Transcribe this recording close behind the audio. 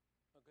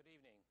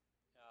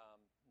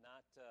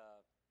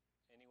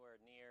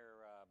anywhere near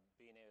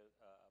being a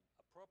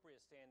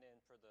appropriate stand-in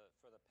for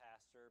the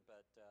pastor,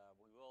 but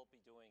we will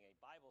be doing a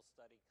Bible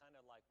study, kind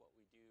of like what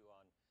we do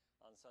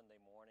on Sunday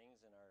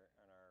mornings in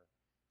our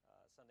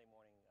Sunday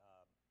morning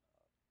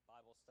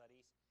Bible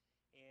studies.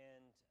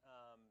 And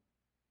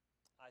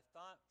I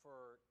thought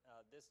for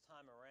this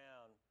time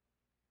around,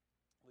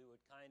 we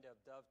would kind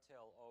of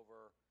dovetail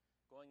over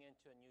going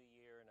into a new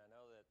year, and I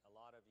know that a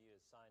lot of you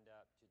have signed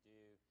up to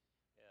do,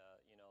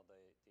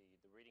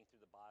 the reading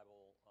through the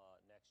Bible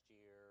next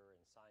year,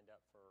 and signed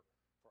up for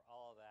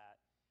all of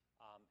that,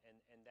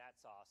 and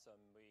that's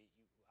awesome.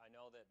 I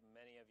know that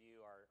many of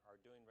you are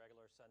doing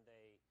regular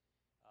Sunday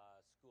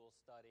school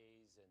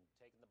studies and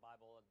taking the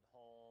Bible at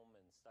home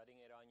and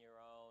studying it on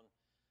your own.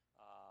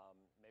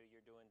 Maybe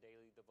you're doing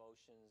daily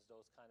devotions,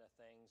 those kind of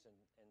things,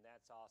 and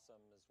that's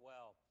awesome as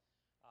well.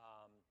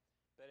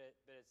 But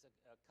it's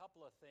a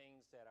couple of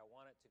things that I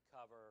wanted to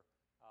cover.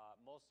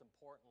 Most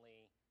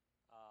importantly,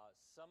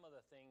 some of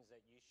the things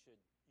that you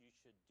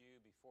should do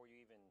before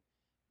you even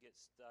get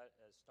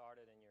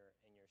started in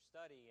your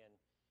study,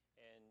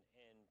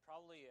 and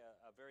probably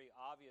a very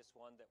obvious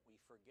one that we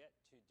forget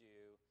to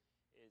do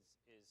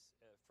is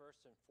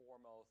first and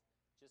foremost,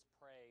 just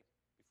pray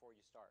before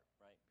you start,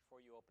 right?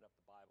 Before you open up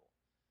the Bible.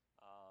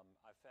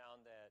 I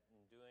found that in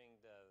doing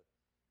the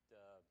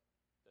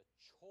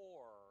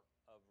chore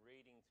of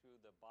reading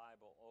through the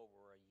Bible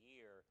over a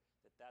year,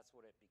 that's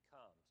what it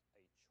becomes,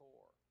 a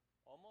chore.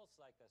 Almost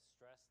like a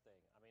stress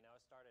thing. I mean, I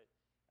started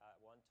at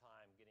one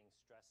time getting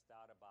stressed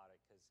out about it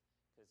because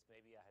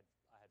maybe I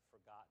had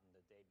forgotten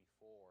the day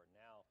before.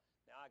 Now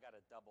I got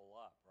to double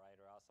up, right,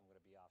 or else I'm going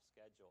to be off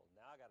schedule.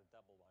 Now I got to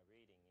double my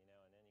reading, and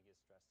then you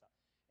get stressed out.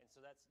 And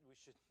so we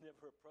should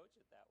never approach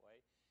it that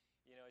way.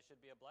 It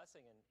should be a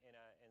blessing. And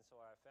so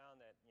I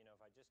found that, if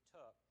I just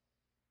took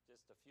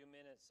just a few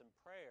minutes in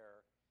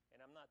prayer,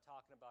 and I'm not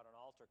talking about an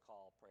altar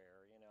call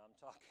prayer, I'm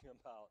talking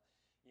about,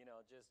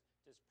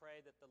 just pray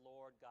that the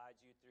Lord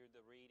guides you through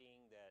the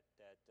reading, that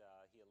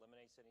He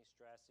eliminates any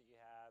stress that you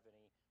have,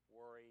 any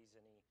worries,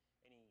 any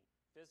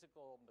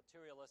physical,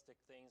 materialistic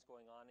things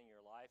going on in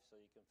your life, so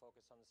you can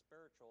focus on the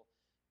spiritual.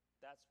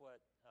 That's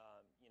what,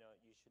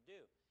 you should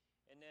do.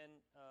 And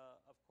then,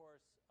 of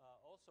course,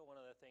 also one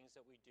of the things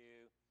that we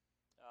do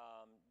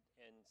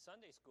in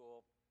Sunday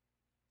school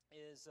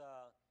is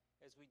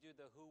we do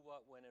the who,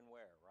 what, when, and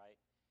where, right?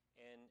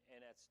 And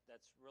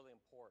that's really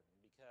important,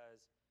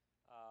 because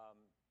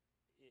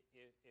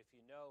if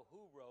you know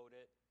who wrote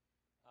it,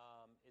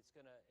 it's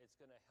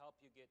gonna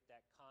help you get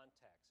that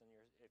context. And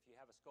if you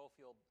have a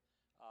Scofield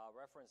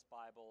Reference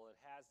Bible, it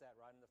has that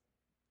right in the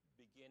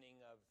beginning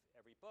of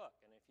every book.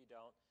 And if you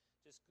don't,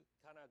 just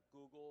kind of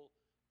Google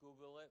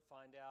it,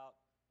 find out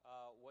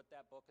what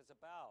that book is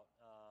about.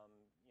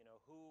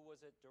 Who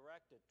was it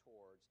directed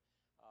towards?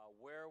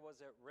 Where was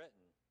it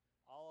written?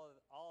 All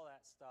of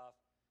that stuff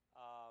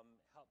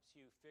helps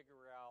you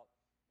figure out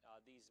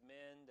these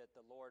men that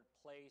the Lord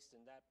placed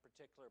in that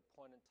particular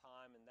point in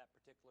time, in that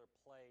particular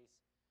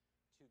place,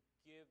 to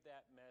give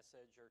that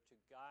message or to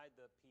guide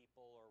the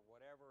people or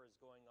whatever is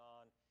going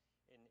on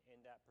in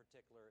that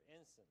particular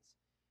instance.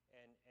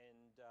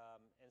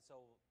 And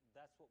so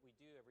that's what we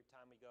do every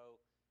time we go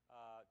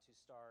to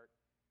start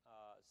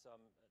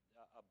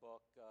a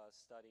book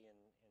study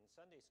in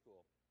Sunday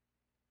school.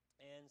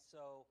 And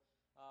so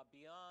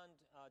beyond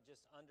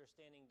just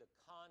understanding the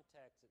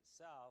context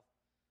itself,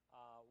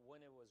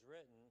 when it was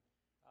written,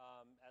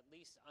 at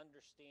least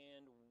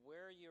understand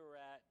where you're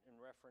at in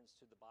reference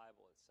to the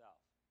Bible itself.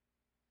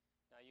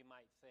 Now you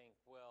might think,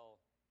 well,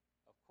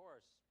 of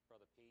course,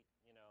 Brother Pete,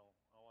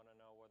 I want to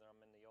know whether I'm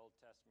in the Old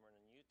Testament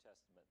or the New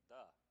Testament.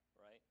 Duh,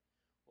 right?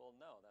 Well,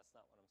 no, that's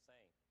not what I'm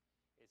saying.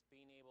 It's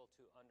being able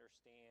to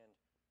understand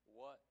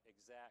what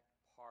exact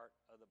part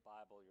of the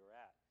Bible you're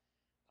at.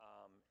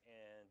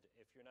 And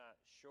if you're not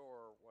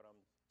sure what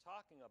I'm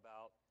talking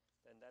about,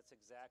 then that's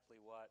exactly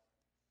what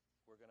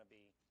we're going to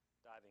be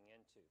diving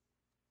into.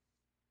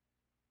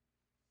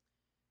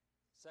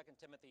 2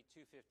 Timothy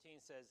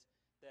 2:15 says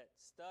that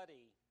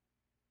study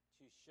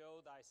to show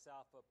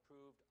thyself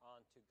approved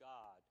unto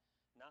God,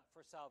 not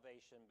for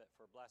salvation, but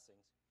for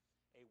blessings,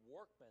 a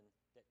workman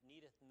that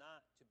needeth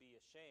not to be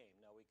ashamed.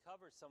 Now, we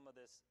covered some of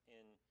this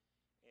in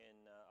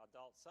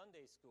adult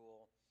Sunday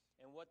school,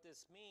 and what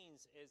this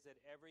means is that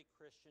every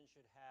Christian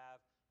should have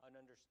an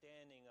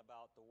understanding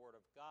about the Word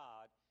of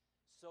God,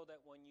 so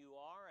that when you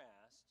are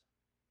asked,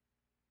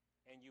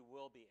 and you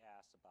will be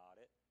asked about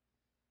it,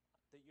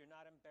 that you're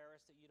not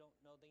embarrassed that you don't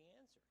know the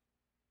answer.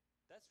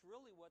 That's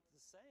really what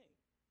it's saying.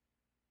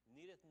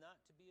 Needeth not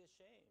to be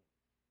ashamed.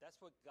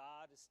 That's what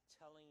God is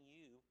telling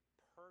you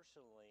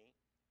personally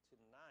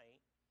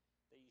tonight,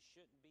 that you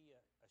shouldn't be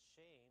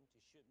ashamed,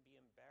 you shouldn't be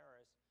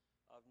embarrassed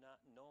of not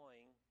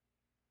knowing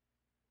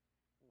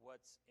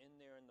what's in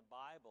there in the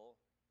Bible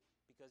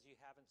because you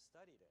haven't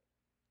studied it.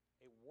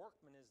 A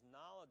workman is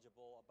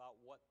knowledgeable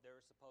about what they're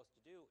supposed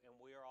to do, and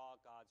we are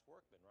all God's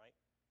workmen, right?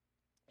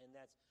 And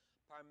that's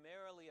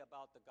primarily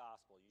about the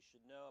gospel. You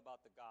should know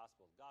about the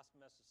gospel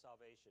message of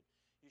salvation.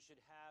 You should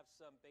have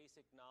some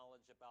basic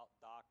knowledge about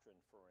doctrine,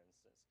 for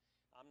instance.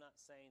 I'm not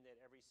saying that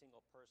every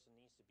single person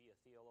needs to be a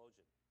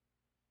theologian.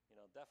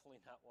 Definitely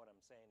not what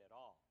I'm saying at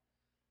all.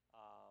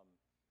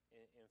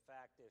 In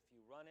fact, if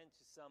you run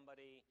into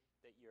somebody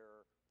that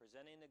you're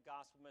presenting the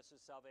gospel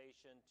message of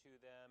salvation to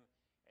them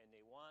and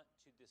they want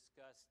to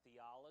discuss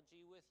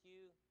theology with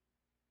you,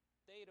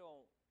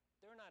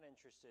 they're not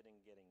interested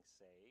in getting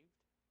saved.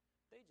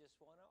 They just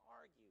want to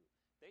argue.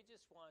 They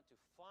just want to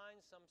find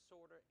some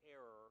sort of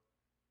error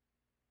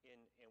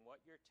in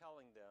what you're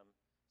telling them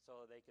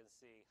so they can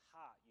see,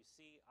 you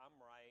see, I'm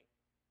right,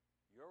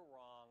 you're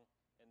wrong,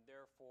 and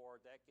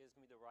therefore that gives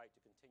me the right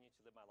to continue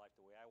to live my life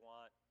the way I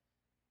want,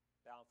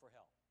 bound for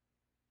hell.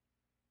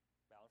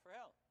 Bound for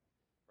hell,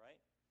 right?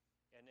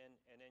 And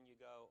then you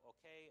go,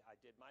 okay, I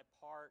did my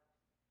part.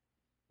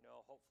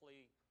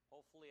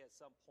 Hopefully at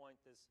some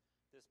point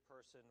this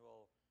person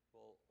will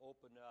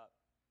open up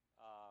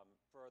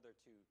further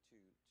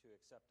to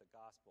accept the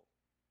gospel.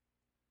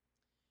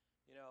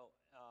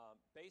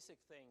 Basic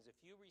things. If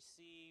you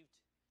received,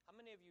 how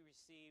many of you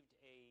received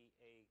a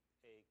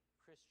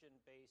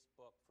Christian-based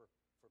book for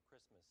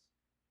Christmas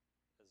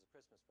as a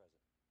Christmas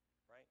present,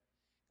 right?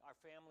 Our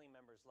family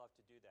members love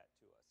to do that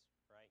to us,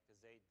 right?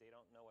 Because they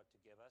don't know what to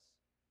give us,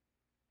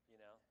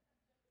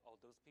 Oh,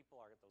 those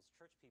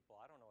church people,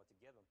 I don't know what to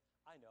give them.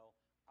 I know,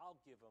 I'll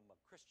give them a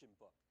Christian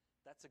book.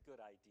 That's a good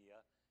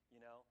idea,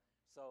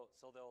 So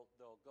they'll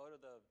go to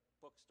the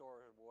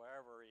bookstore or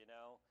wherever, and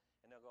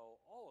they'll go,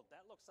 oh,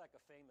 that looks like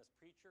a famous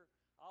preacher.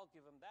 I'll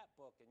give them that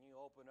book. And you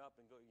open up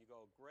and you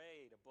go,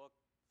 great, a book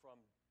from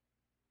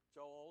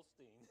Joel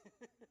Osteen.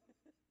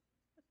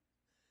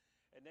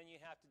 And then you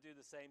have to do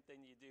the same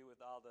thing you do with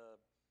all the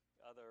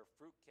other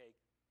fruitcake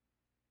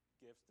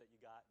gifts that you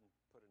got and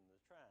put it in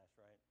the trash,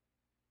 right?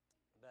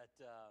 But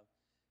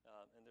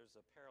and there's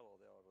a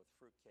parallel there with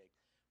fruitcake.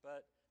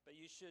 But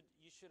you should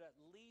at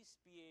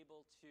least be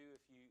able to,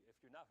 if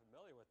you're not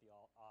familiar with the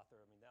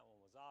author, I mean that one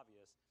was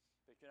obvious,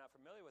 but if you're not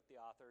familiar with the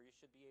author, you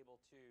should be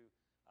able to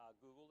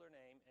Google their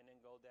name and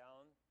then go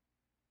down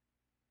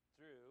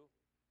through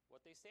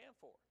what they stand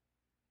for,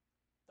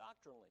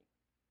 doctrinally,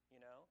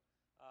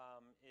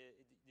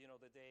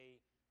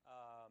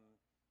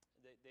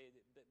 that they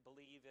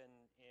believe in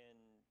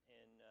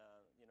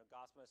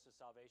gospel message of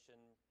salvation,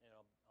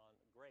 on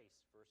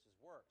grace versus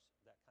works,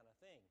 that kind of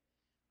thing.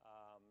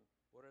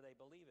 What do they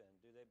believe in?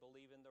 Do they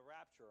believe in the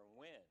rapture and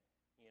when?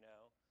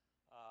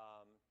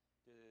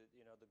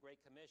 The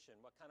Great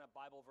Commission? What kind of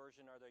Bible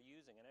version are they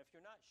using? And if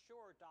you're not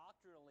sure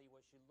doctrinally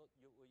what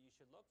you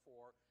should look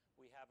for,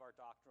 we have our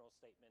doctrinal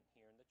statement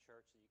here in the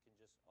church that you can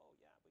just, oh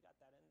yeah, we got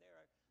that in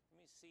there. Let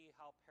me see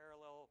how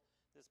parallel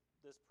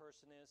this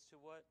person is to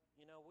what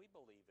we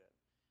believe in,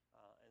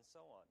 and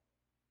so on.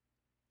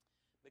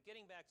 But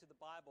getting back to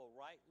the Bible,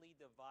 rightly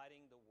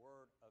dividing the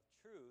word of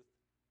truth.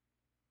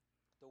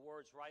 The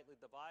words rightly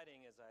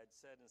dividing, as I had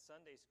said in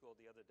Sunday school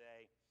the other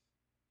day,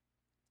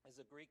 is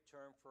a Greek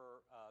term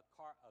for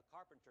a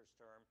carpenter's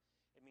term.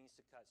 It means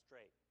to cut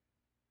straight.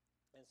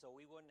 And so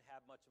we wouldn't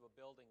have much of a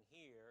building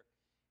here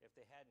if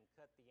they hadn't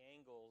cut the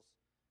angles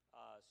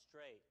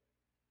straight.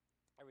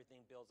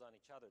 Everything builds on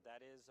each other.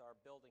 That is our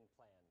building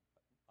plan,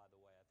 by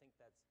the way. I think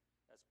that's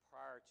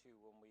prior to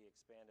when we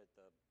expanded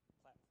the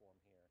platform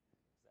here,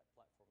 because that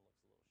platform looks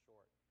a little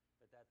short.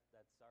 But that's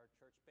our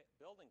church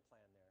building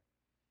plan there.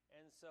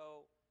 And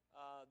so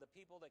the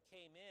people that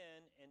came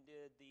in and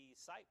did the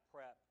site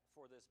prep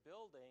for this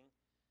building,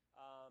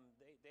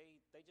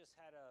 they just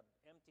had an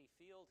empty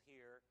field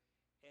here,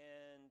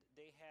 and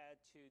they had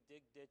to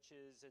dig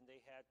ditches, and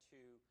they had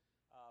to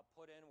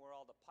put in where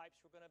all the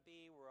pipes were going to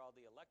be, where all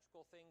the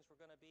electrical things were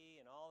going to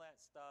be, and all that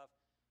stuff,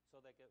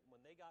 so that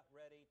when they got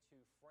ready to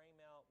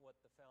frame out what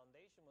the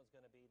foundation was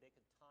going to be, they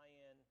could tie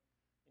in,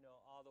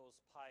 all those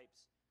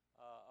pipes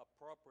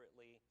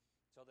appropriately,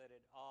 so that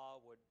it all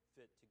would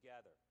fit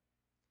together.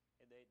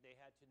 And they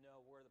had to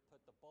know where to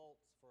put the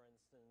bolts, for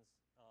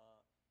instance,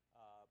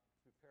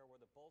 prepare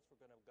where the bolts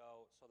were going to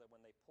go, so that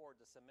when they poured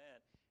the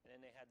cement, and then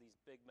they had these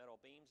big metal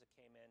beams that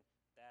came in,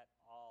 that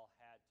all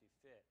had to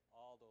fit.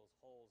 All those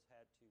holes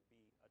had to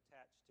be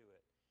attached to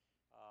it.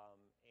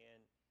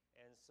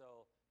 And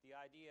so the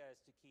idea is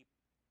to keep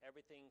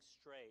everything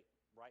straight,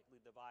 rightly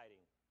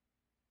dividing,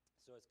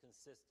 so it's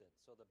consistent,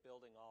 so the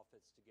building all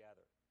fits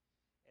together.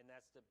 And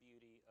that's the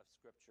beauty of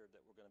Scripture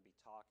that we're going to be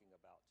talking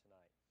about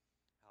tonight.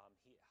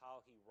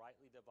 How he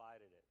rightly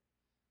divided it.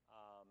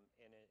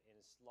 And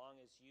as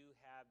long as you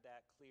have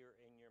that clear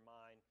in your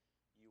mind,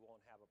 you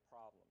won't have a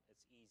problem.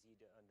 It's easy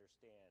to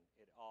understand.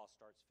 It all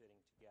starts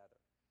fitting together.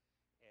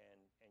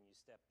 And you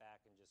step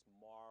back and just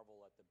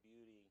marvel at the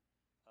beauty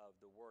of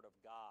the Word of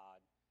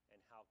God and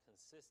how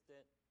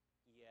consistent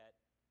yet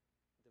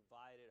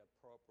divided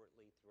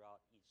appropriately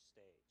throughout each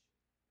stage,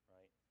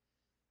 right?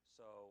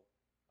 So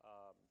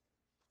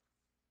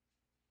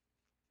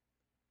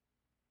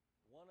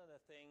one of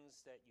the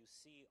things that you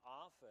see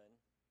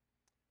often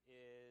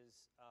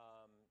is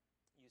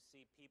you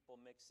see people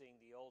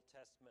mixing the Old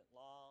Testament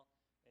law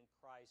in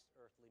Christ's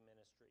earthly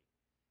ministry.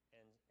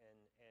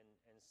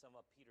 And some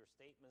of Peter's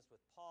statements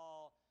with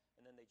Paul,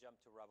 and then they jump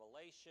to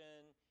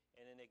Revelation,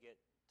 and then they get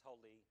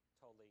totally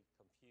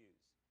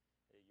confused.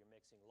 You're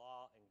mixing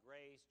law and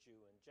grace,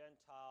 Jew and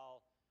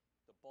Gentile.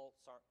 The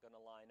bolts aren't going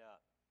to line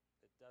up.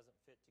 It doesn't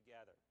fit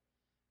together.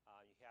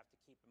 You have to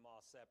keep them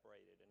all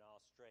separated and all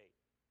straight.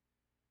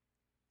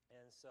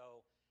 And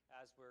so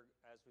as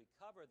we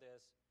cover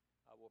this,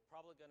 we're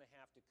probably going to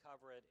have to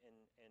cover it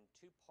in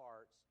two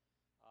parts.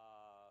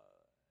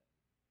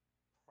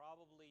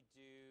 Probably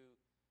do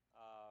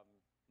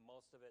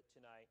most of it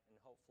tonight, and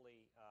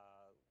hopefully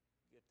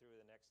get through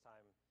the next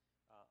time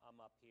I'm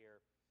up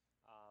here.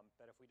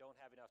 But if we don't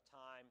have enough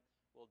time,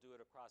 we'll do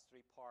it across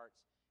three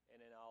parts,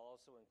 and then I'll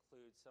also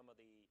include some of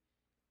the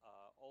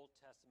Old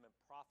Testament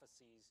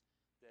prophecies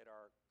that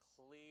are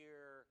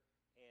clear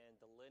and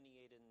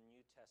delineated in the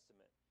New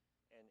Testament,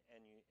 and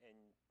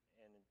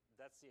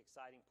that's the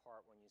exciting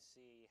part when you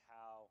see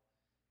how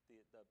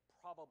the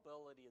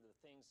probability of the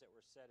things that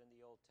were said in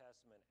the Old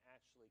Testament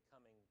actually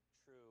coming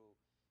true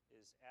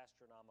is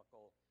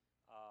astronomical,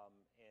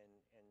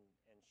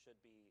 and should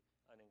be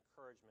an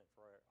encouragement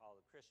for all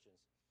the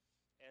Christians.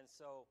 And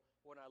so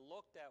when I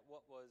looked at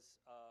what was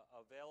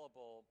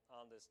available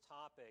on this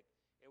topic,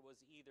 it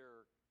was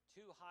either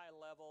too high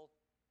level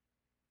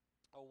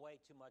or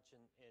way too much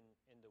in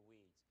the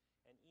weeds.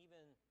 And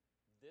even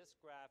this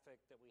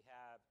graphic that we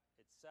have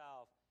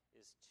itself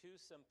is too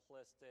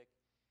simplistic,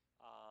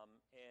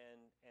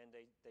 and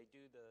they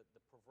do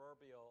the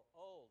proverbial,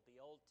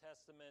 the Old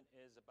Testament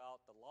is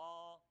about the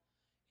law,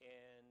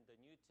 and the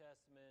New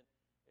Testament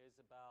is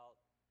about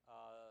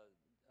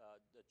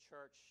the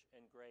church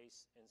and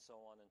grace and so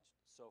on and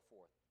so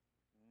forth.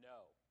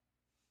 No,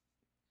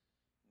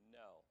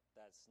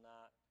 that's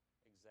not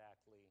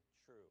exactly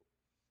true.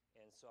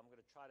 And so I'm going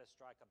to try to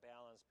strike a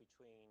balance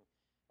between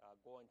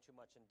going too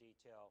much in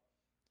detail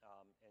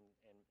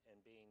and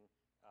being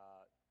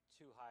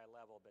too high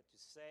level. But to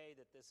say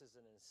that this is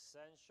an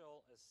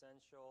essential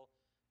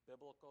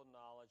biblical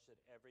knowledge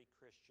that every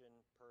Christian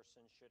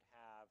person should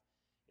have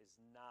is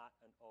not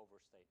an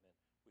overstatement.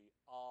 We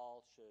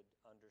all should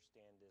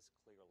understand this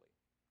clearly.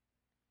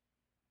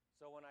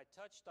 So when I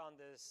touched on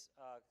this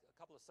a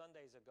couple of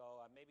Sundays ago,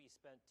 I maybe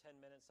spent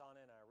 10 minutes on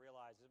it, and I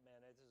realized,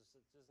 man, it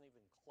isn't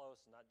even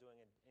close, not doing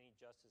it any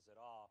justice at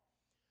all.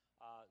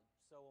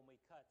 So when we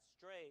cut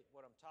straight,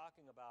 what I'm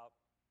talking about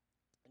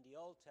in the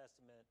Old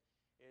Testament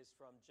is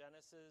from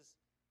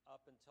Genesis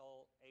up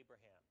until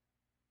Abraham.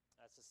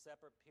 That's a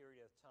separate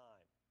period of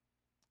time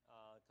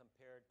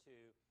compared to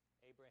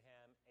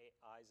Abraham,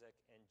 Isaac,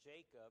 and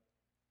Jacob.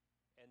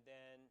 And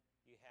then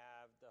you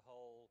have the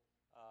whole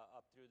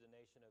up through the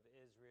nation of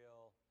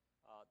Israel,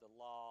 the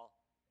law,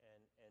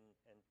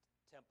 and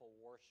temple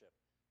worship.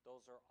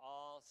 Those are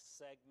all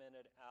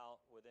segmented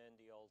out within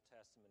the Old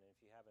Testament. And if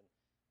you haven't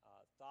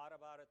thought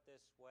about it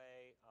this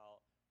way,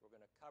 we're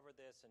going to cover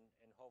this,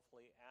 and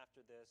hopefully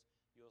after this,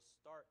 you'll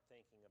start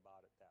thinking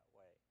about it that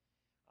way.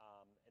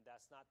 And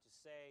that's not to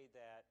say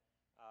that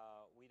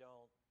we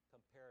don't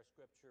compare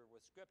Scripture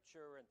with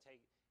Scripture and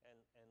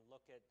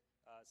look at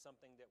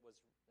something that was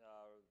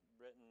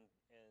written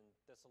in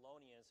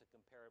Thessalonians and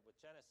compare it with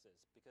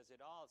Genesis, because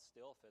it all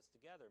still fits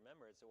together.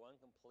 Remember, it's a one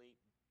complete,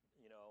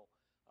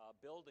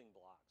 building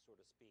block, so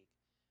to speak.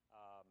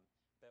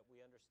 But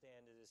we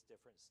understand it as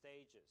different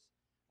stages.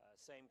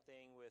 Same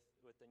thing with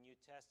the New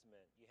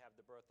Testament. You have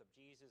the birth of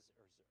Jesus,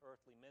 or his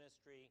earthly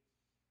ministry.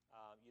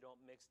 You don't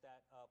mix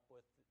that up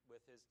with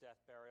his death,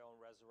 burial, and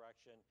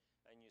resurrection,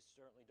 and you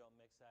certainly don't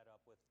mix that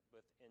up with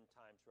end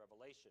times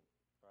revelation,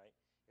 right?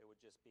 It would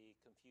just be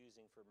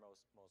confusing for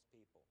most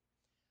people.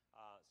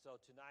 So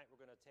tonight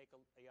we're going to take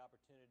the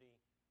opportunity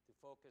to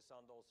focus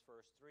on those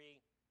first three,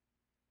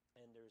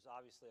 and there's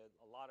obviously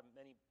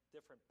many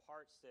different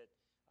parts that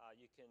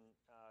you can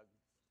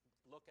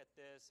look at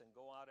this and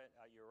go out at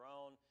your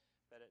own,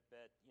 but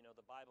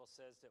the Bible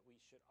says that we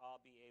should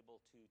all be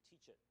able to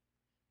teach it.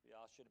 We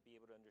all should be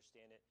able to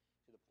understand it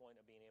to the point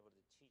of being able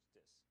to teach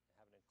this,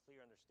 having a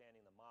clear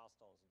understanding of the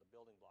milestones and the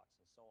building blocks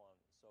and so on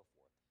and so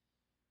forth.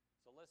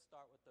 So let's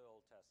start with the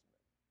Old Testament.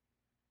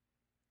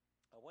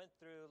 I went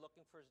through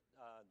looking for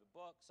the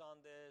books on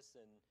this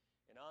and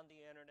on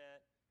the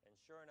internet, and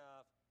sure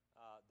enough,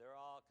 they're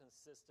all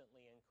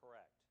consistently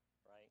incorrect,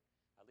 right?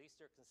 At least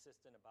they're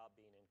consistent about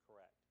being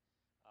incorrect.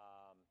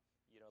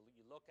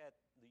 You look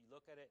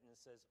at it and it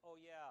says, oh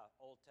yeah,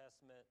 Old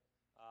Testament,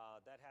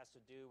 that has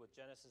to do with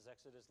Genesis,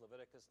 Exodus,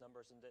 Leviticus,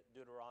 Numbers, and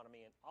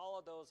Deuteronomy, and all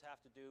of those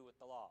have to do with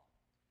the law.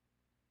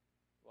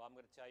 Well, I'm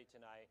going to tell you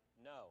tonight,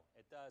 no,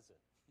 it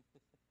doesn't.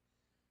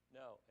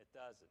 No, it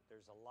doesn't.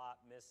 There's a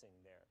lot missing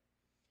there.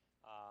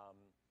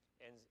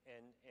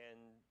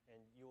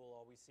 And you will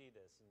always see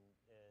this, and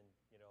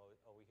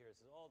we hear it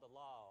says, oh, the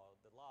law,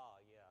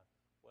 yeah.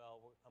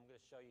 Well, I'm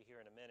going to show you here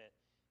in a minute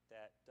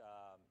that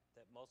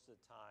most of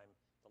the time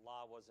the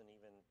law wasn't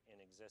even in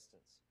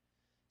existence.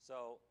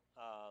 So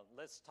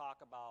let's talk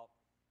about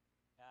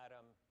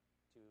Adam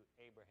to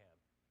Abraham.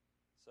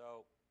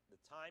 So the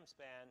time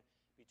span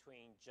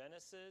between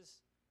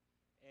Genesis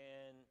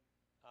and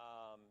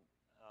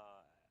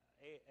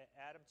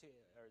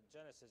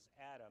Genesis,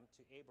 Adam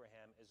to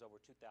Abraham is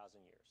over 2,000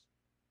 years.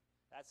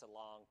 That's a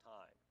long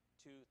time,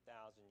 2,000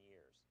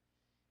 years.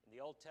 And the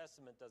Old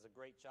Testament does a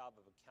great job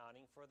of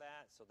accounting for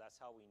that, so that's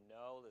how we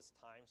know this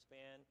time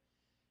span.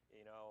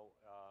 You know,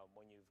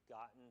 when you've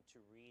gotten to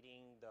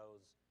reading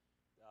those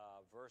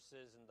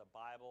verses in the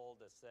Bible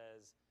that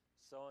says,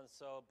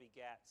 so-and-so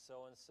begat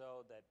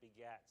so-and-so, that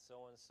begat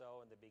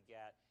so-and-so, and the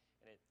begat,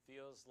 and it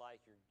feels like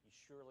you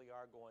surely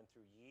are going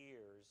through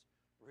years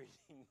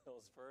reading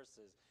those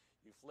verses.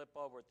 You flip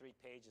over 3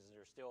 pages and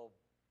they're still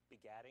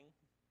begatting,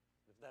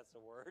 if that's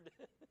a word.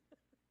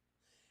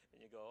 And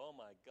you go, oh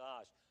my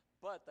gosh.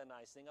 But the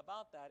nice thing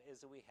about that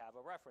is that we have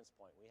a reference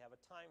point. We have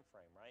a time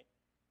frame, right?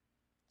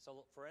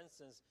 So, for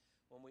instance,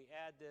 when we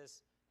add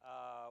this,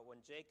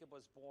 when Jacob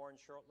was born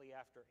shortly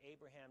after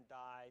Abraham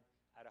died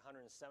at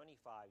 175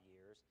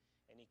 years,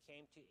 and he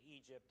came to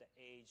Egypt at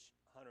age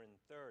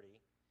 130.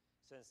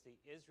 Since the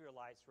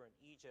Israelites were in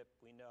Egypt,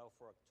 we know,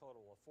 for a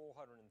total of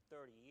 430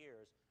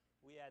 years,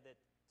 we add it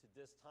to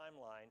this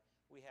timeline,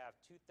 we have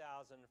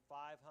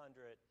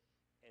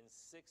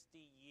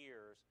 2,560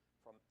 years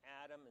from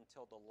Adam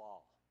until the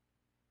law.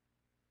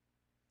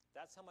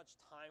 That's how much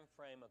time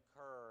frame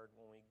occurred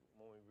when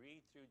we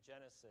read through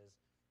Genesis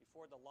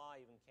before the law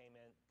even came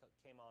on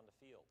the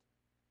field.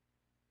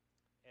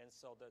 And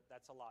so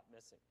that's a lot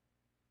missing.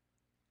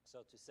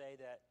 So to say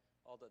that,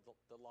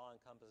 the law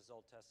encompasses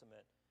Old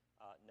Testament,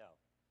 no.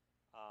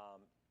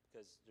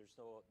 Because there's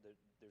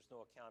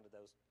no account of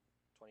those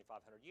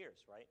 2,500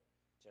 years, right?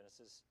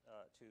 Genesis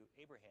to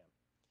Abraham.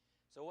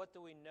 So what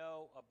do we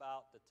know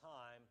about the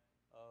time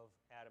of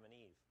Adam and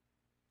Eve?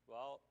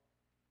 Well,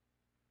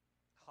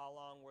 how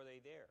long were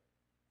they there,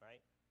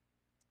 right?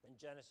 In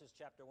Genesis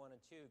chapter 1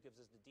 and 2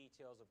 gives us the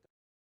details of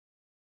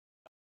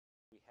God.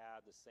 We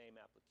have the same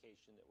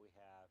application that we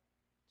have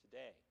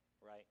today,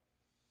 right?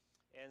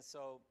 And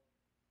so,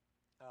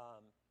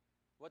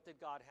 what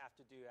did God have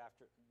to do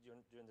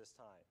during this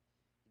time?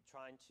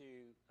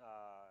 He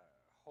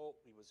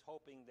was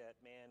hoping that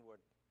man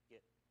would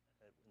get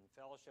in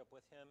fellowship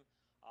with him,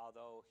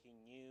 although he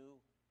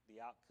knew the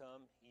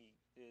outcome. He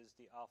is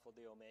the Alpha,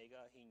 the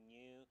Omega. He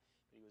knew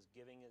that he was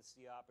giving us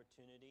the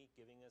opportunity.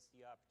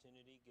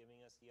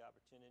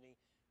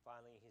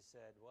 Finally, he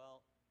said,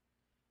 well,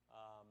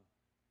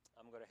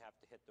 I'm going to have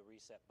to hit the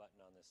reset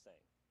button on this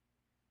thing.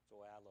 That's the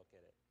way I look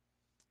at it.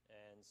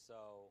 And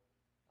so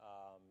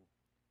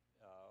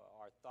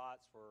our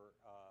thoughts were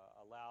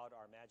allowed,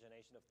 our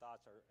imagination of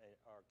thoughts,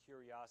 our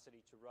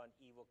curiosity to run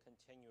evil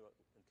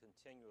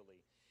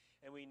continually.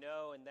 And we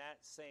know in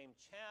that same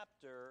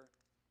chapter,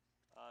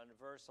 in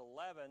verse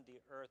 11, the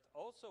earth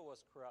also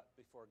was corrupt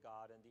before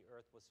God, and the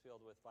earth was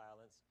filled with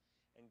violence.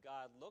 And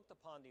God looked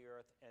upon the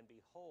earth, and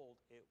behold,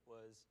 it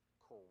was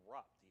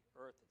corrupt. The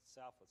earth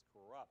itself was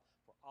corrupt,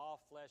 for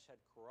all flesh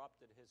had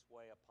corrupted his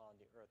way upon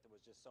the earth. There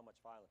was just so much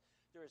violence.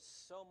 There is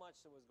so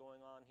much that was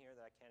going on here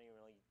that I can't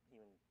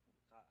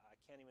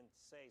even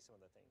say some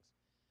of the things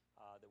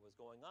that was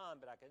going on.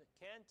 But I can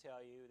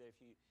tell you that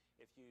if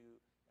you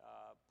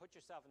put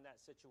yourself in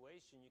that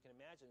situation, you can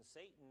imagine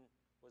Satan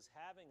was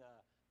having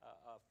a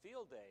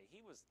field day.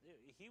 He was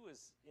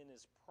in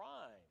his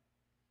prime.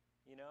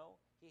 You know,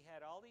 he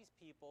had all these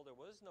people. There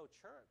was no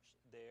church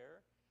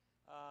there.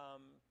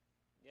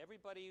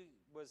 Everybody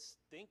was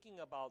thinking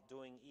about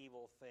doing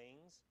evil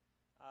things.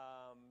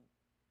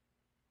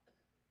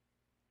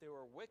 They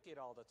were wicked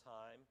all the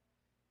time,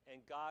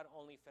 and God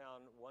only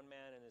found one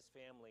man and his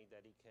family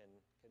that he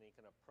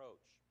can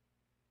approach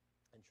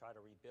and try to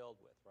rebuild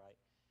with, right?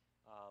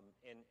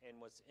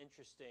 And what's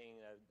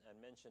interesting, I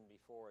mentioned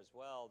before as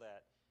well,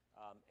 that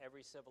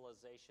every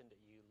civilization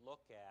that you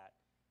look at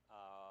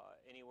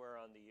anywhere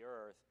on the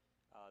earth,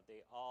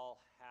 they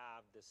all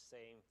have the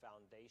same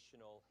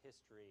foundational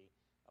history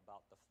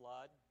about the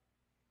flood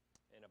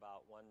and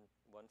about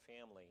one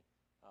family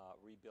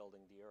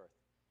rebuilding the earth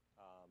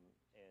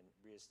and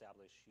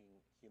reestablishing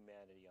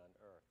humanity on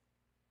earth.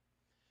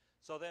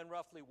 So then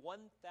roughly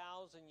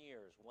 1,000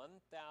 years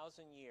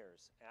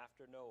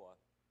after Noah,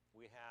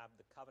 we have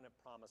the covenant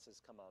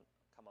promises come on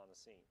the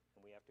scene,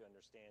 and we have to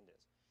understand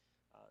this.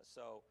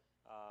 So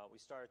we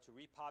started to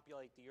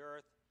repopulate the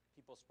earth,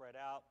 people spread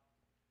out,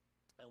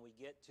 and we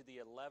get to the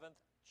 11th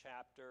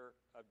chapter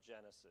of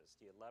Genesis.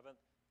 The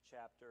 11th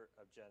chapter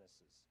of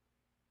Genesis.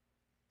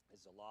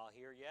 Is the law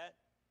here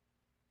yet?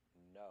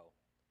 No.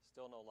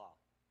 Still no law.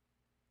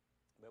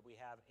 But we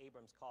have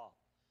Abram's call,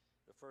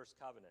 the first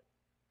covenant.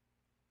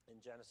 In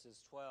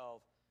Genesis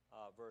 12,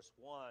 verse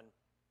 1,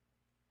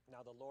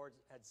 now the Lord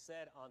had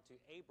said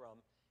unto Abram,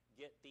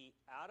 get thee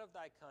out of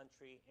thy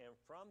country and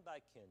from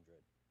thy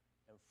kindred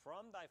and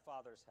from thy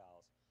father's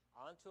house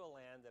unto a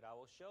land that I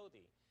will show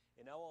thee.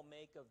 And I will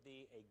make of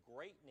thee a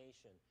great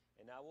nation,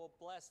 and I will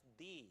bless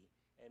thee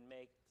and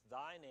make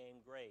thy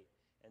name great,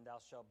 and thou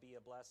shalt be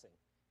a blessing.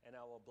 And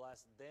I will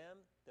bless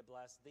them that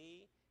bless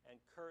thee, and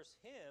curse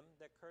him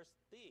that cursed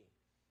thee.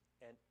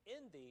 And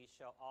in thee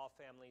shall all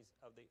families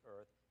of the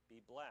earth be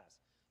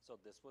blessed.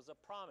 So this was a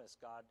promise.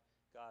 God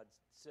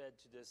said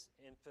to this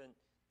infant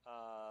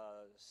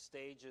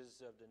stages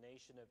of the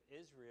nation of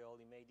Israel,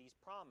 he made these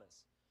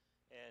promises.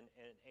 And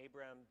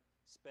Abraham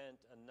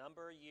spent a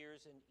number of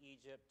years in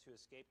Egypt to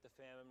escape the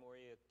famine where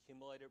he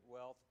accumulated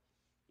wealth.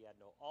 He had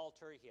no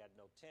altar, he had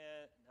no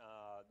tent,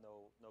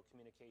 no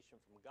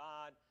communication from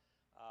God.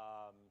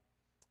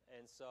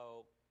 And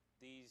so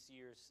these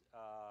years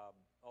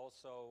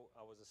also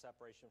was a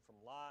separation from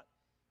Lot,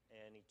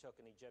 and he took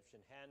an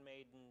Egyptian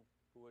handmaiden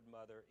who would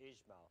mother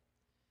Ishmael.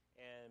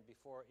 And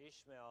before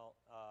Ishmael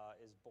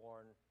is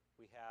born,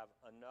 we have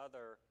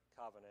another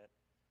covenant,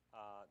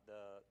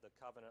 the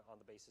covenant on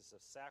the basis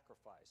of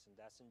sacrifice, and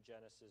that's in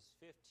Genesis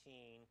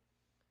 15,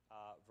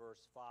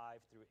 verse 5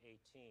 through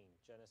 18.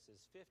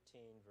 Genesis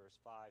 15, verse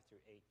 5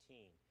 through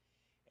 18.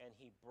 And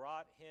he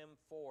brought him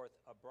forth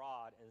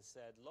abroad and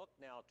said, Look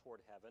now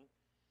toward heaven,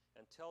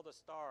 and tell the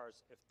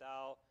stars, if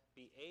thou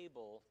be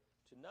able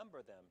to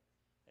number them.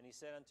 And he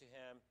said unto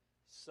him,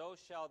 So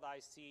shall thy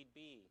seed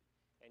be.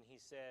 And he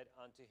said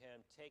unto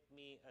him, Take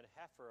me an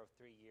heifer of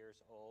 3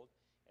 years old,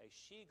 a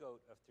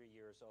she-goat of 3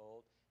 years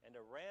old, and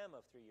a ram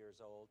of 3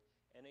 years old,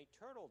 and a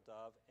turtle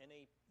dove, and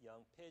a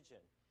young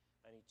pigeon.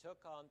 And he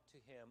took unto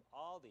him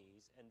all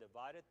these, and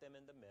divided them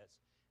in the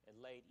midst, and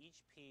laid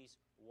each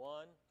piece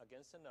one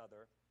against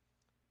another,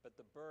 but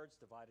the birds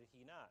divided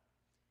he not.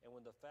 And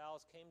when the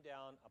fowls came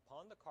down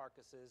upon the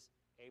carcasses,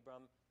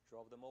 Abram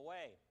drove them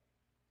away.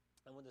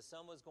 And when the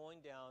sun was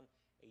going down,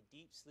 a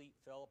deep sleep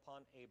fell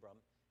upon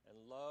Abram,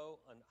 and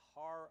lo, an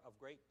horror of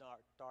great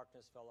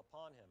darkness fell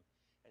upon him.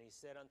 And he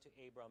said unto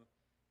Abram,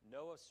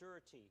 Know of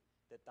surety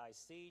that thy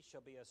seed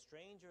shall be a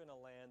stranger in a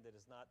land that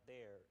is not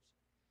theirs,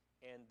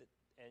 and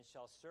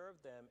shall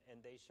serve them,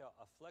 and they shall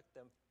afflict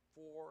them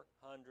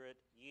 400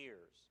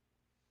 years.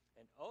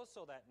 And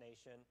also that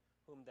nation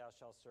whom thou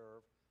shalt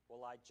serve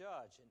will I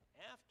judge, and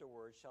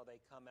afterward shall they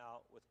come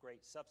out with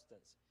great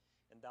substance.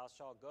 And thou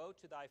shalt go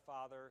to thy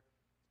fathers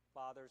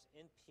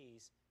in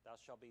peace, thou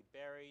shalt be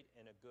buried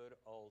in a good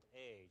old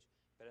age.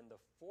 But in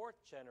the fourth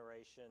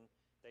generation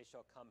they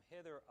shall come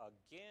hither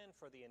again,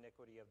 for the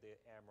iniquity of the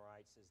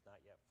Amorites is not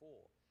yet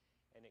full.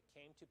 And it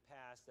came to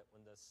pass that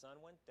when the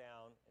sun went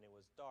down and it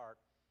was dark,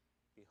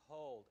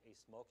 behold, a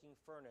smoking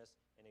furnace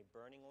and a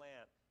burning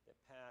lamp that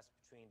passed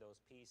between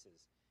those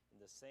pieces. In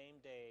the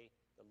same day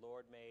the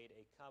Lord made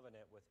a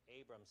covenant with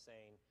Abram,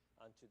 saying,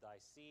 Unto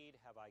thy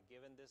seed have I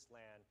given this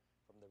land,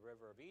 from the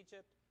river of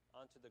Egypt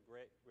unto the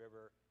great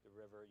river, the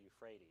river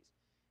Euphrates.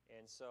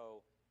 And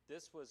so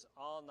this was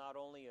all not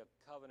only a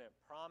covenant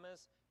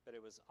promise, but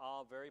it was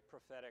all very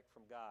prophetic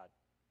from God.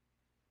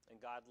 And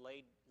God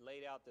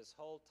laid out this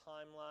whole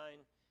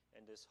timeline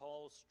and this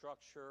whole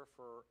structure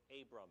for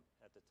Abram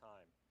at the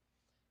time.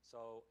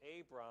 So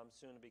Abram,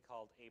 soon to be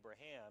called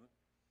Abraham,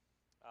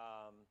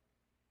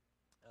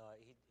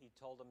 he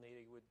told him that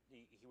he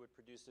would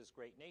produce this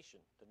great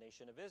nation, the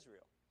nation of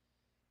Israel.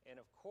 And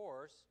of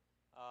course,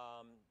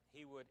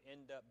 he would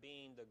end up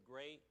being the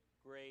great,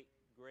 great,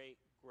 great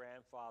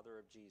grandfather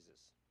of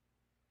Jesus,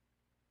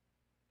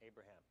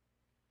 Abraham.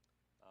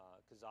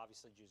 Because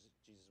obviously Jesus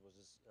was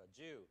a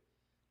Jew.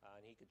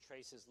 And he could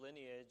trace his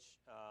lineage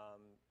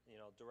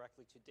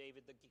directly to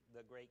David,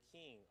 the great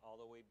king, all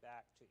the way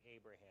back to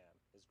Abraham,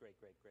 his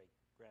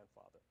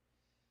great-great-great-grandfather.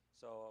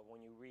 So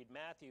when you read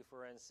Matthew,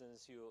 for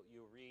instance, you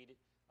read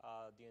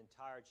the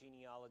entire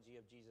genealogy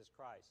of Jesus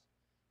Christ.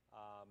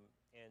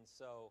 And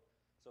so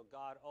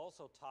God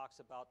also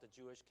talks about the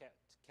Jewish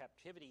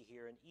captivity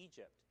here in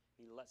Egypt.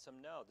 He lets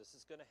them know this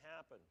is going to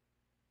happen.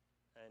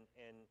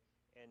 And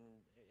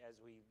as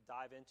we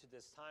dive into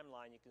this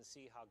timeline, you can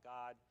see how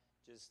God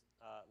just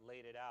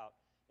laid it out.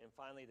 And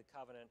finally, the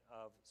covenant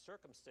of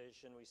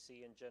circumcision we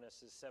see in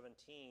Genesis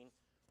 17,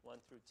 1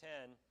 through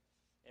 10.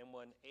 And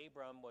when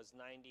Abram was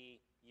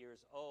 90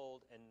 years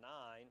old and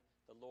 9,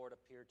 the Lord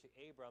appeared to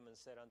Abram and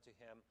said unto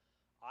him,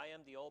 I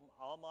am the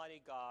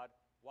Almighty God,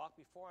 walk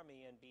before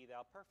me and be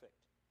thou perfect.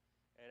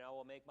 And I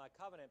will make my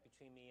covenant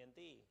between me and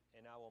thee,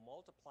 and I will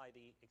multiply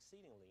thee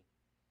exceedingly.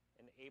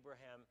 And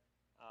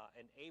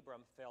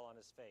Abram fell on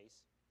his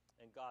face,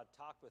 and God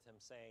talked with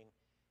him, saying,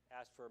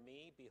 As for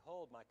me,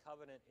 behold, my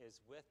covenant is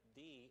with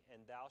thee,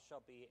 and thou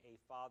shalt be a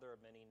father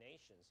of many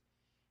nations.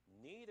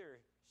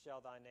 Neither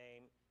shall thy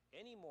name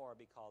any more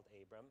be called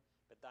Abram,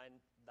 but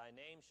thy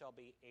name shall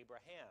be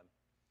Abraham,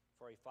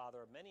 for a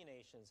father of many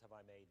nations have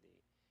I made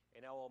thee.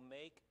 And I will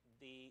make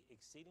thee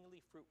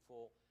exceedingly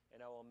fruitful, and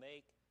I will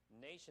make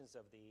nations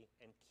of thee,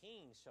 and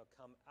kings shall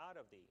come out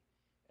of thee.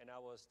 And I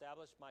will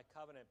establish my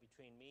covenant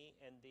between me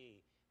and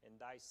thee,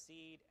 and thy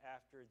seed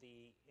after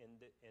thee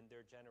in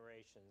their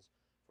generations,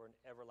 for an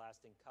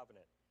everlasting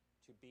covenant,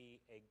 to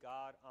be a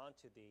God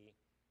unto thee,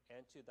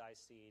 and to thy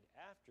seed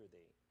after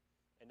thee.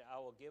 And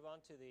I will give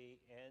unto thee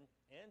and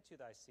to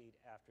thy seed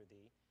after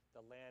thee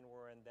the land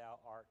wherein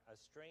thou art a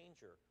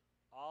stranger,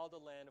 all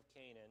the land of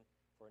Canaan,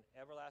 for an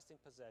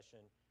everlasting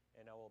possession,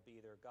 and I will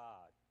be their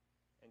God.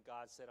 And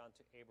God said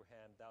unto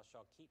Abraham, Thou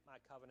shalt keep my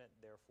covenant,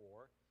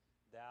 therefore,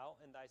 thou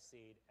and thy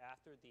seed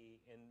after thee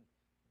in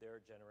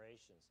their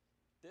generations.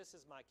 This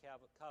is my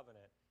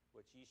covenant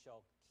which ye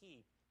shall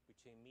keep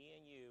between me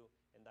and you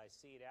and thy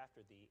seed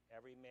after thee,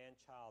 every man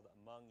child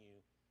among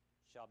you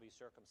shall be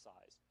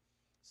circumcised.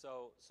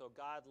 So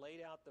God laid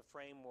out the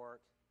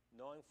framework,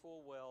 knowing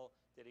full well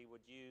that he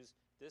would use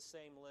this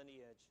same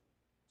lineage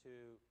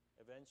to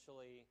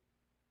eventually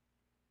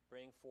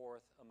bring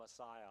forth a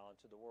Messiah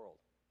onto the world,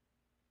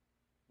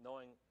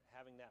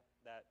 having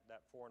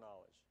that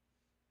foreknowledge.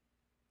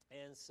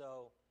 And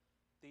so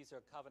these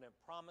are covenant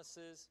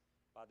promises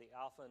by the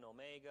Alpha and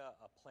Omega,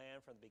 a plan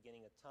from the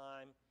beginning of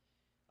time.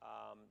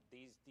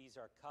 These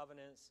are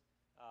covenants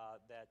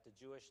that the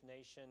Jewish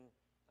nation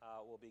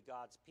will be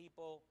God's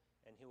people,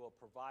 and he will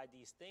provide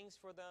these things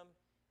for them,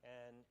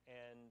 and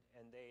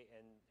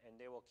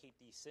they will keep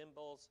these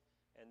symbols,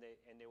 and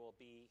they will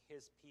be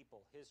his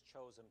people, his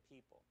chosen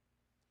people.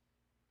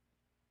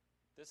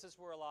 This is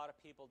where a lot of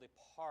people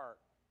depart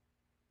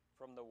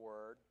from the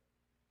word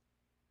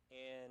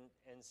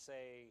and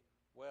say,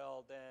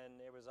 well, then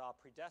it was all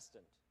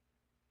predestined,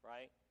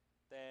 right?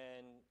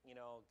 Then,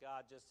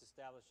 God just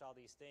established all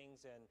these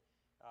things, and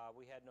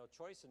we had no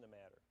choice in the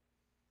matter.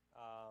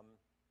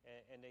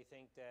 And they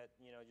think that,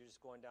 you're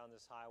just going down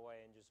this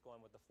highway and just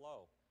going with the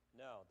flow.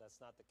 No, that's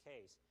not the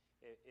case.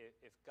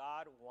 If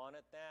God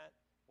wanted that,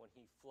 when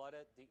he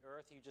flooded the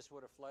earth, he just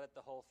would have flooded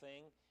the whole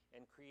thing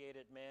and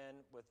created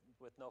man with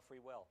no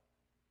free will.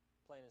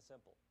 Plain and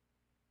simple,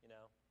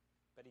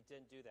 But he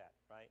didn't do that,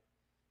 right?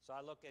 So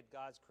I look at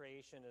God's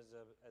creation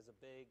as a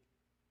big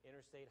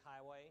interstate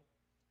highway,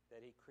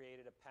 that he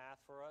created a path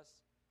for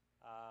us.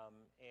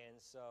 And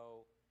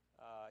so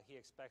he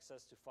expects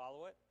us to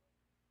follow it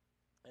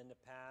and the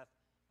path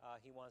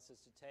he wants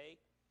us to take.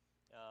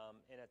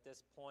 And at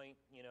this point,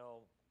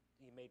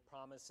 he made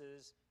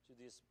promises to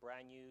this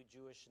brand new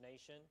Jewish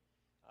nation.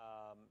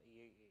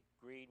 He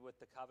agreed with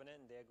the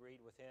covenant, and they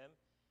agreed with him.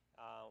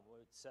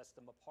 It sets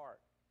them apart.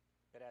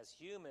 But as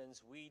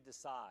humans, we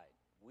decide.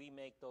 We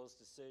make those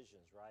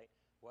decisions, right?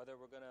 Whether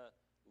we're going to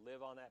live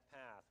on that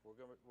path,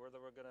 whether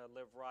we're going to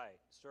live right,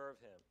 serve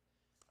him,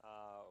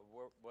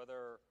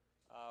 whether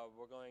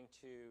we're going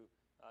to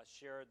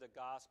share the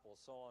gospel,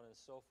 so on and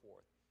so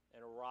forth, and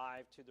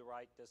arrive to the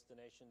right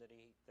destination that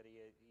he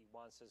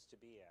wants us to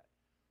be at.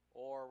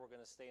 Or we're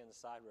going to stay in the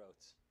side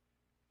roads,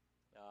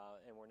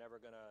 and we're never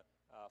going to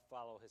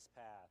follow his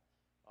path.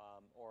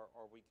 Or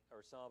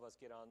some of us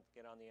get on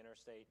the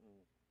interstate and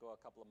go a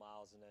couple of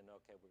miles, and then,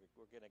 okay,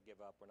 we're going to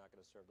give up. We're not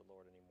going to serve the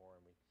Lord anymore,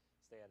 and we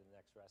stay at the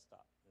next rest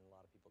stop. And a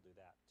lot of people do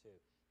that too.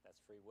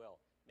 That's free will.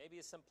 Maybe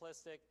it's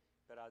simplistic,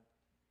 but I'd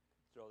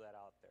throw that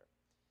out there.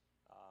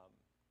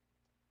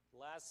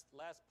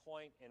 Last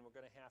point, and we're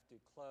going to have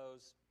to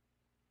close,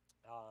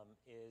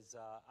 is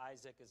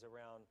Isaac is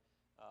around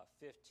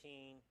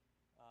 15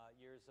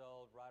 years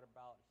old, right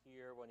about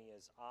here when he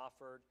is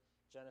offered.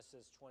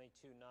 Genesis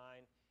 22:9.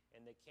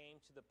 And they came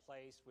to the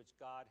place which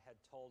God had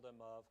told them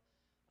of,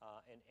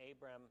 and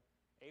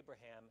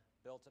Abraham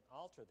built an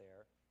altar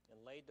there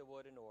and laid the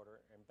wood in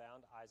order and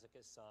bound Isaac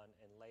his son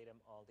and laid him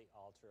on the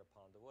altar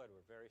upon the wood.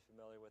 We're very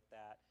familiar with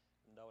that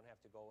and don't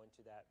have to go into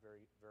that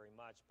very, very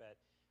much,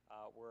 but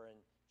we're in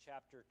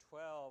chapter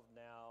 12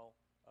 now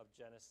of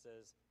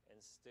Genesis and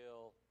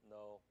still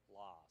no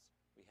laws.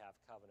 We have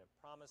covenant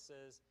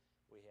promises.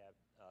 We have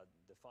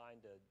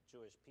defined the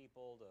Jewish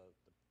people,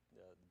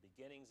 the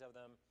beginnings of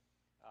them.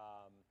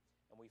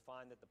 And we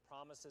find that the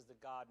promises that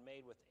God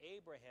made with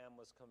Abraham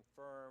was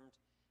confirmed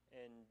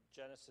in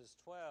Genesis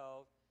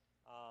 12,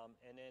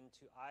 and then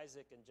to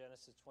Isaac in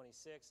Genesis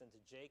 26, and to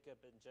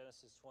Jacob in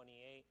Genesis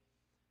 28.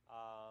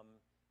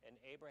 And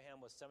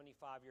Abraham was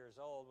 75 years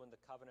old when the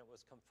covenant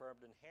was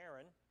confirmed in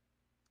Haran.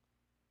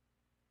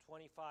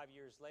 25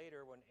 years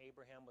later, when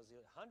Abraham was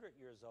 100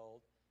 years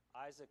old,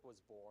 Isaac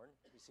was born.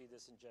 We see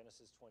this in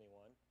Genesis 21.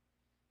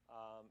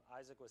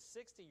 Isaac was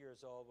 60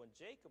 years old when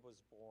Jacob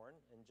was born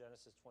in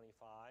Genesis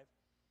 25.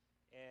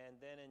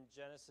 And then in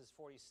Genesis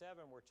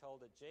 47, we're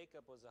told that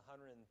Jacob was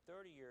 130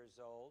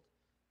 years old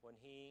when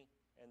he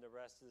and the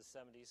rest of the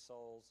 70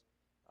 souls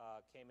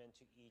came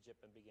into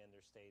Egypt and began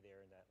their stay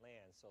there in that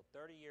land. So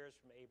 30 years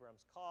from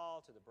Abraham's call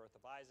to the birth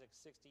of Isaac,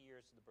 60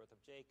 years to the birth of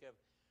Jacob.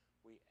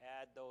 We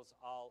add those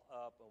all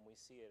up, and we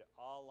see it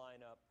all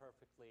line up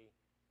perfectly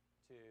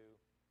to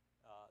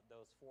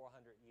those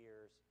 400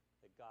 years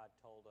that God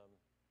told them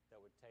that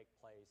would take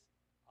place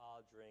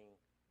all during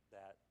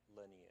that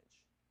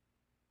lineage.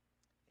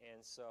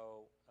 And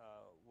so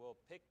we'll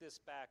pick this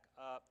back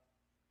up,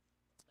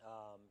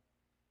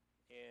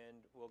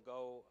 and we'll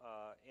go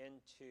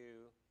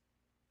into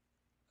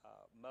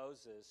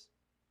Moses,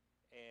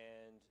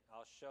 and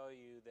I'll show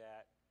you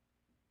that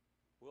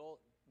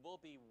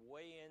we'll be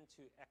way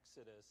into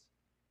Exodus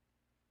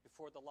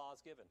before the law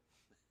is given,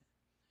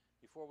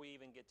 before we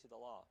even get to the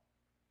law.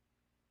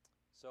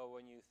 So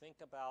when you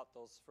think about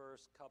those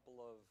first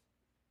couple of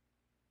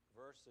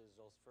verses,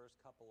 those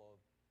first couple of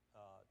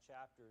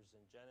chapters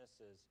in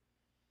Genesis,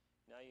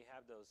 now you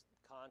have those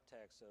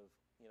contexts of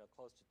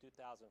close to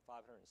 2,560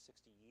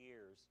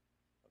 years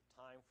of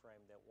time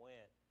frame that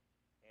went,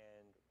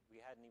 and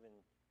we haven't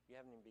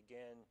even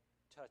begun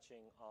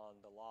touching on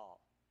the law,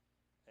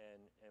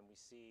 and we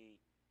see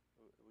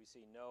we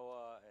see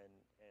Noah and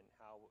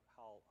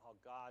how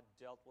God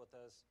dealt with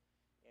us,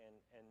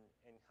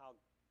 and how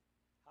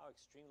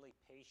extremely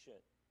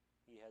patient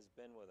He has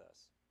been with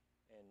us,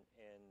 and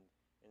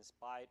in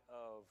spite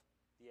of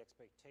the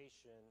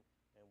expectation,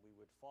 and we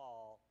would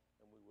fall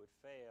and we would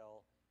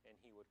fail, and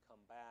He would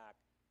come back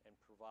and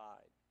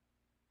provide,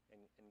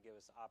 and give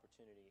us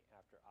opportunity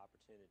after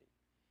opportunity.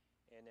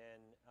 And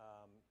then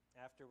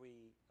after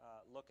we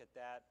look at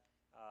that,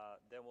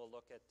 then we'll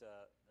look at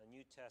the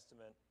New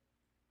Testament,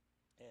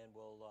 and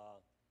we'll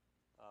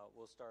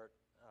start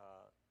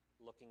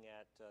looking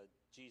at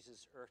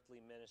Jesus'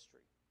 earthly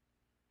ministry.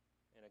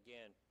 And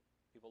again,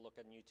 people look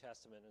at the New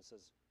Testament and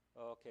says,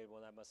 oh, okay,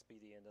 well, that must be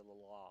the end of the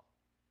law.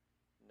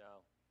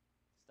 No,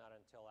 it's not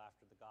until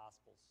after the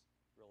Gospels,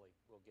 really,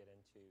 we'll get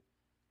into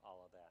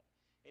all of that.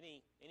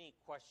 Any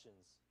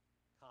questions,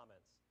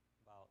 comments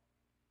about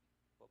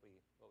what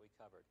we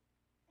covered?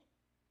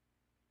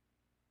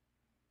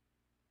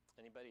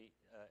 Anybody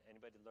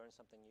learn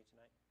something new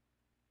tonight?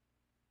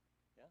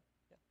 Yeah?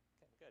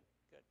 Okay,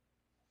 good.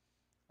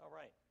 All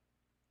right.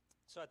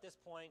 So at this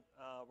point,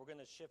 we're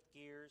going to shift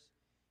gears,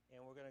 and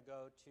we're going to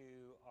go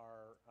to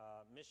our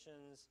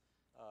missions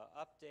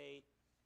update.